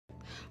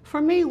For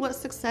me, what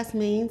success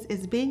means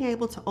is being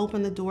able to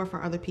open the door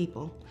for other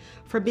people,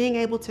 for being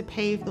able to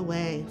pave the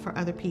way for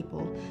other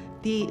people,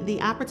 the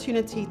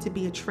opportunity to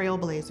be a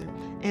trailblazer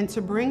and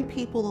to bring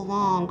people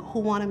along who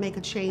want to make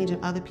a change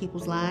in other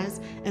people's lives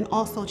and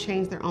also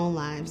change their own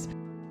lives.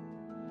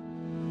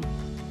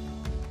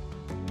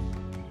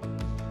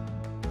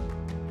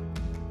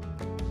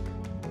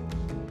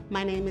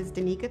 My name is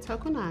Denika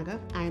Tokunaga.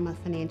 I am a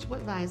financial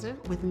advisor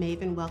with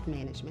Maven Wealth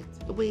Management.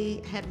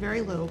 We had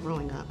very little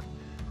growing up.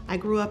 I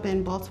grew up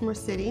in Baltimore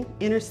City,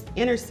 inner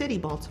city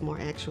Baltimore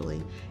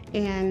actually,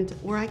 and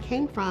where I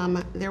came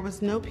from, there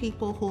was no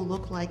people who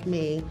looked like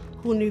me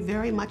who knew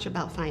very much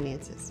about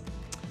finances,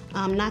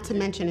 not to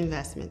mention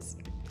investments.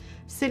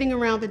 Sitting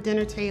around the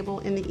dinner table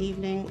in the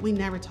evening, we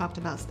never talked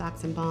about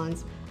stocks and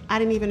bonds. I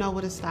didn't even know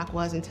what a stock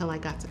was until I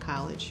got to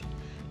college.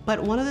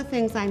 But one of the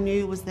things I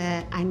knew was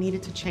that I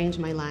needed to change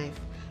my life.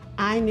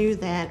 I knew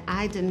that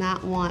I did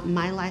not want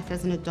my life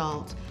as an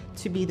adult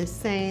to be the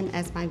same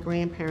as my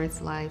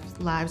grandparents'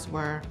 lives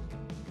were.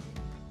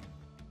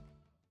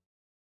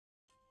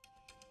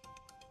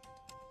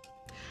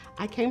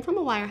 I came from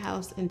a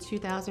wirehouse in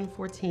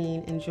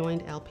 2014 and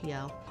joined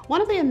LPL.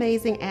 One of the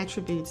amazing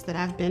attributes that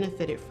I've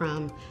benefited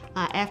from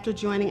after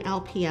joining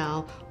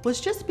LPL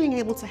was just being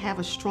able to have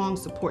a strong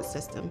support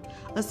system.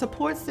 A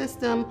support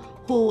system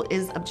who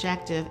is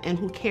objective and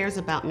who cares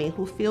about me,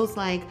 who feels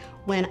like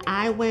when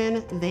I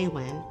win, they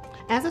win.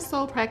 As a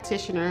sole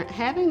practitioner,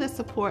 having the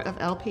support of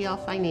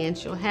LPL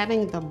Financial,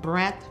 having the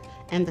breadth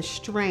and the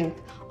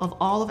strength of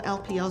all of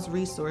LPL's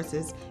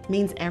resources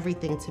means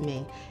everything to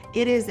me.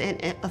 It is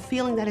a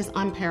feeling that is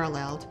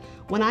unparalleled.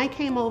 When I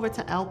came over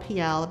to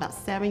LPL about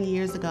 7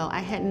 years ago, I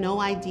had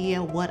no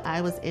idea what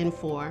I was in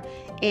for.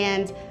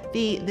 And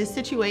the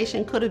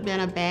situation could have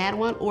been a bad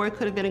one or it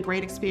could have been a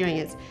great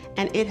experience.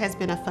 And it has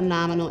been a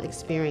phenomenal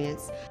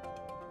experience.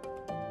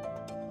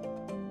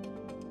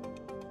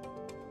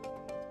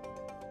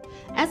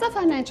 As a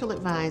financial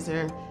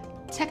advisor,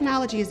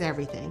 technology is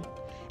everything.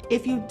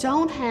 If you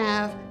don't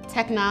have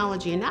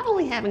technology, and not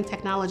only having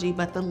technology,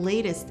 but the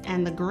latest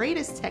and the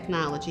greatest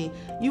technology,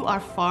 you are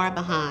far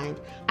behind.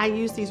 I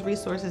use these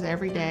resources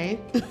every day,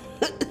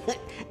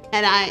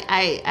 and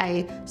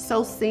I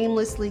so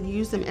seamlessly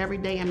use them every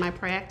day in my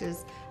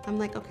practice. I'm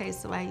like, okay,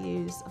 so I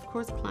use, of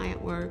course,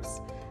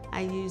 ClientWorks.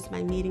 I use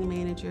my meeting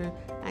manager.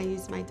 I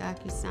use my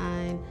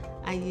DocuSign.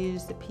 I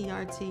use the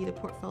PRT, the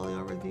portfolio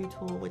review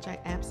tool, which I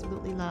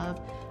absolutely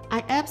love.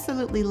 I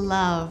absolutely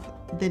love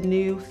the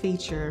new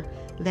feature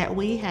that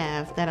we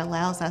have that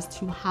allows us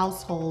to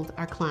household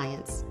our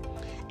clients.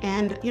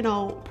 And you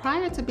know,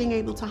 prior to being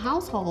able to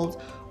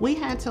household, we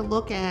had to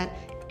look at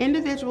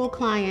individual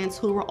clients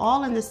who were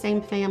all in the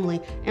same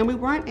family and we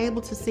weren't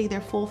able to see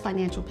their full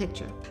financial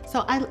picture.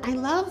 So I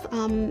love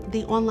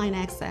the online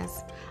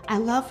access. I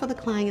love for the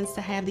clients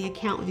to have the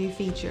account view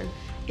feature.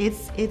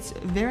 It's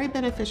very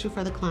beneficial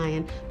for the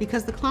client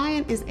because the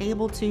client is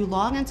able to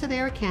log into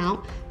their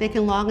account. They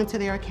can log into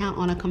their account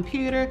on a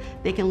computer.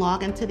 They can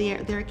log into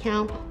their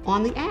account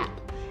on the app.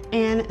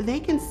 And they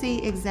can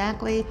see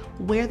exactly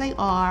where they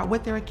are,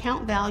 what their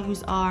account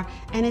values are,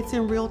 and it's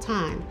in real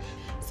time.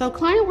 So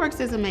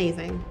ClientWorks is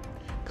amazing.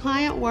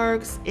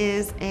 ClientWorks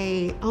is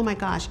oh my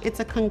gosh,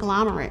 it's a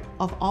conglomerate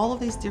of all of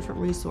these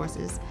different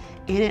resources,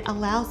 and it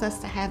allows us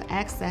to have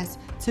access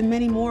to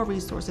many more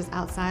resources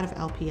outside of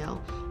LPL.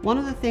 One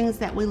of the things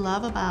that we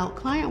love about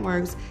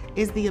ClientWorks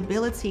is the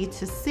ability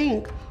to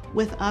sync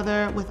with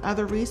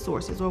other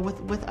resources or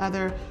with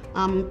other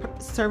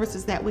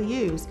services that we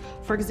use.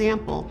 For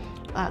example,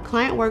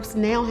 ClientWorks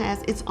now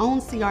has its own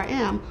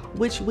CRM,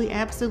 which we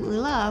absolutely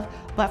love,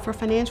 but for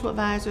financial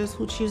advisors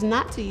who choose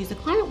not to use the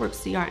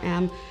ClientWorks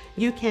CRM,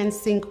 you can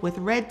sync with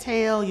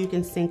Redtail, you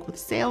can sync with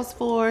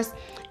Salesforce,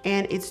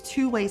 and it's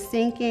two-way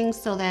syncing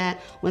so that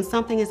when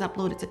something is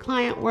uploaded to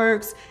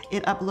ClientWorks,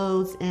 it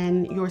uploads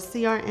in your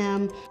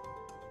CRM.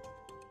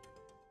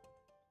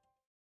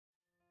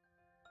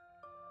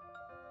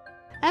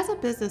 As a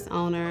business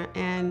owner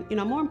and, you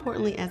know, more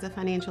importantly as a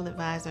financial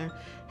advisor,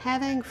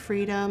 having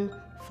freedom,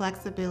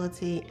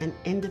 flexibility, and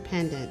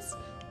independence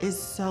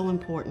is so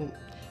important.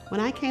 When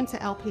I came to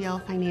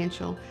LPL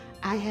Financial,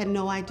 I had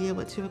no idea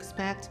what to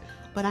expect,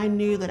 but I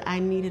knew that I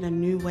needed a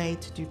new way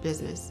to do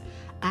business.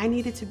 I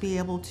needed to be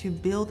able to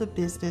build a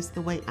business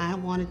the way I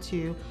wanted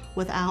to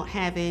without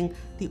having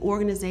the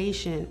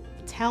organization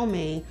tell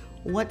me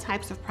what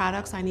types of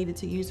products I needed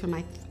to use for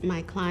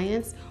my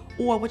clients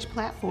or which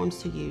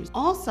platforms to use.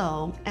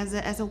 Also,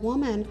 as a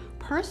woman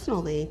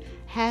personally,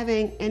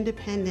 having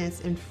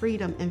independence and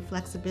freedom and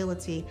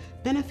flexibility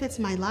benefits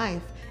my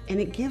life, and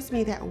it gives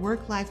me that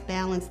work-life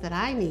balance that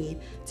I need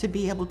to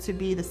be able to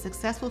be the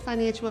successful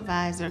financial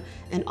advisor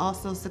and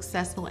also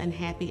successful and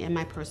happy in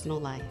my personal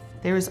life.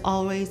 There is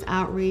always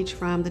outreach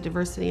from the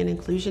Diversity and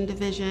Inclusion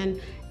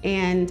Division,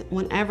 and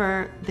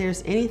whenever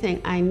there's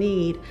anything I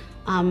need,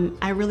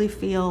 I really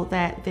feel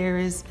that there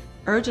is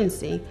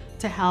urgency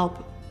to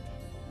help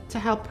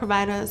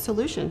provide a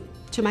solution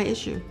to my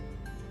issue.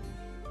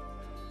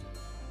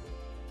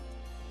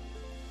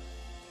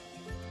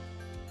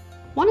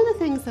 One of the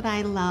things that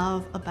I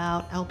love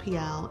about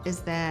LPL is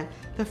that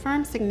the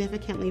firm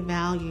significantly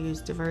values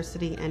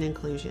diversity and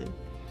inclusion.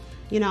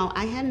 You know,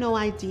 I had no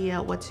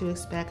idea what to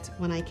expect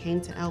when I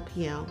came to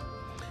LPL.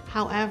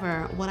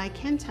 However, what I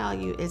can tell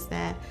you is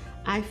that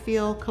I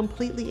feel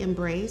completely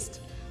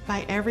embraced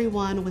by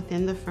everyone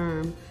within the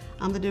firm.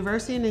 The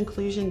diversity and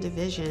inclusion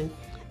division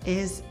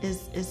is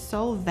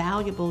so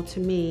valuable to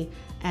me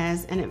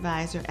as an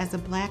advisor, as a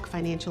Black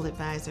financial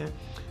advisor.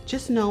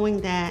 Just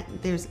knowing that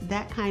there's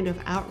that kind of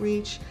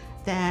outreach,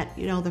 that,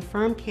 you know, the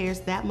firm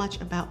cares that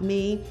much about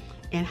me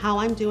and how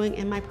I'm doing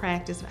in my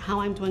practice, how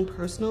I'm doing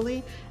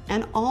personally,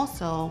 and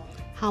also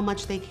how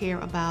much they care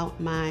about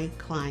my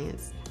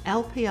clients.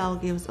 LPL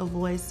gives a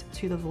voice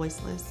to the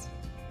voiceless.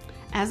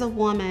 As a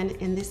woman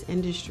in this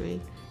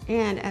industry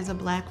and as a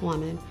Black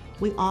woman,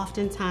 we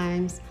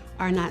oftentimes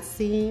are not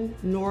seen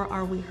nor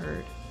are we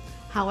heard.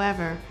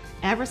 However,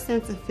 ever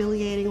since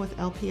affiliating with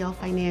LPL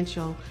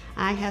Financial,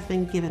 I have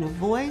been given a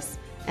voice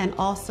and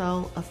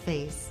also a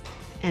face.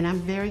 And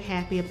I'm very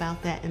happy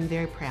about that and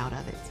very proud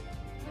of it.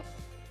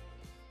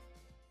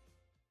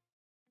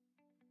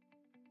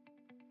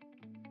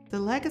 The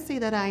legacy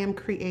that I am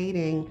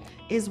creating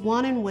is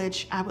one in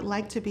which I would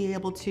like to be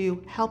able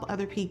to help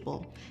other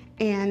people.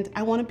 And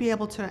I want to be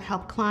able to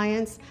help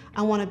clients.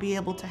 I want to be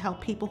able to help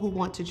people who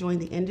want to join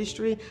the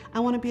industry. I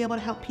want to be able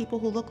to help people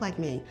who look like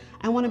me.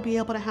 I want to be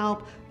able to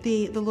help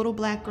the little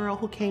Black girl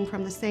who came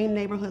from the same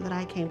neighborhood that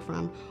I came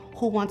from,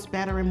 who wants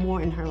better and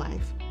more in her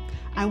life.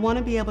 I want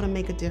to be able to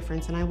make a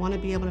difference, and I want to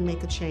be able to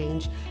make a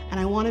change, and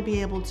I want to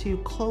be able to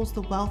close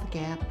the wealth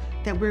gap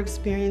that we're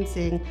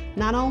experiencing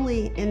not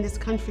only in this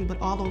country but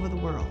all over the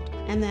world.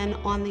 And then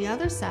on the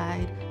other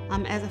side,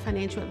 as a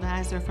financial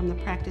advisor from the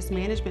practice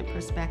management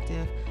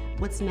perspective,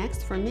 what's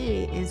next for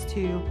me is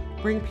to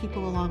bring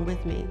people along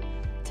with me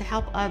to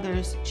help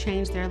others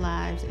change their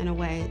lives in a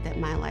way that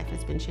my life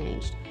has been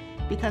changed.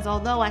 Because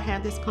although I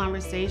have this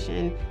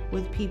conversation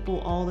with people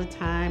all the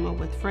time, or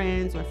with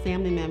friends or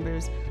family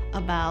members,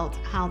 about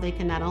how they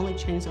can not only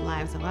change the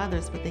lives of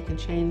others, but they can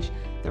change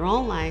their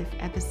own life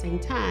at the same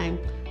time,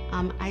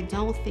 I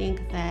don't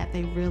think that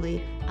they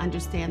really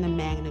understand the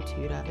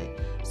magnitude of it.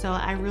 So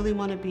I really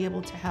want to be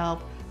able to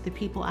help the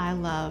people I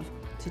love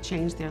to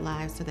change their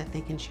lives so that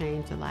they can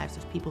change the lives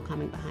of people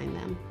coming behind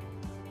them.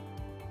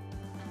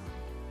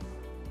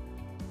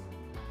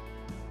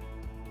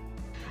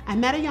 I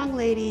met a young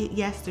lady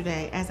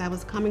yesterday as I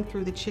was coming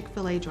through the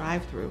Chick-fil-A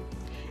drive-thru.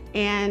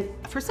 And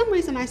for some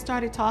reason I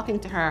started talking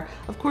to her.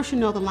 Of course, you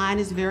know, the line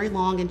is very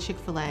long in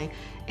Chick-fil-A.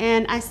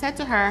 And I said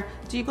to her,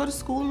 "Do you go to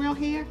school around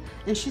here?"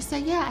 And she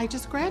said, "Yeah, I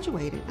just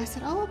graduated." I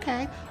said, "Oh,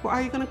 okay. Well,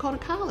 are you gonna go to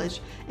college?"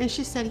 And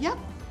she said, "Yep,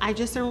 I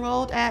just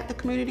enrolled at the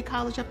community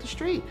college up the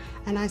street."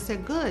 And I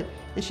said, "Good."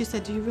 And she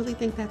said, "Do you really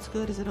think that's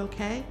good? Is it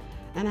okay?"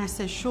 And I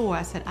said, "Sure."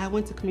 I said, "I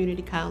went to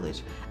community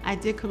college. I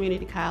did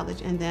community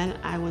college, and then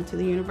I went to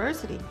the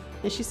university."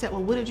 And she said,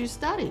 "Well, what did you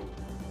study?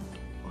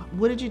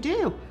 What did you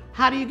do?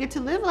 How do you get to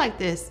live like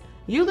this?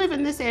 You live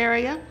in this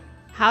area.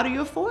 How do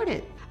you afford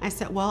it?" I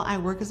said, "Well, I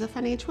work as a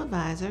financial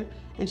advisor."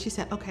 And she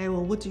said, "Okay,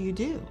 well, what do you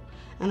do?"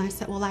 And I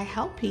said, "Well, I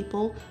help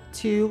people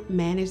to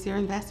manage their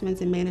investments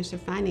and manage their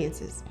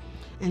finances."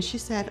 And she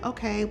said,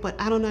 "Okay, but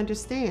I don't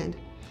understand."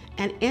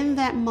 And in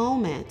that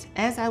moment,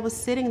 as I was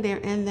sitting there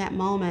in that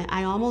moment,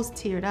 I almost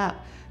teared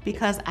up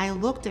because I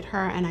looked at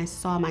her and I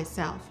saw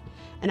myself.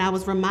 And I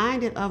was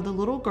reminded of the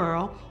little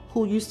girl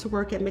who used to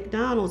work at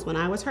McDonald's when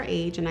I was her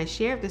age, and I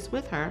shared this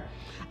with her.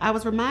 I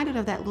was reminded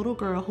of that little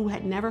girl who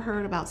had never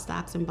heard about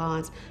stocks and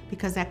bonds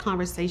because that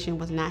conversation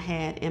was not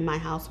had in my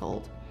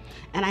household.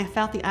 And I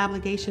felt the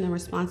obligation and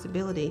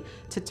responsibility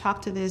to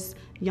talk to this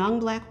young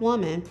Black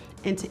woman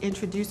and to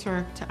introduce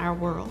her to our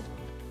world.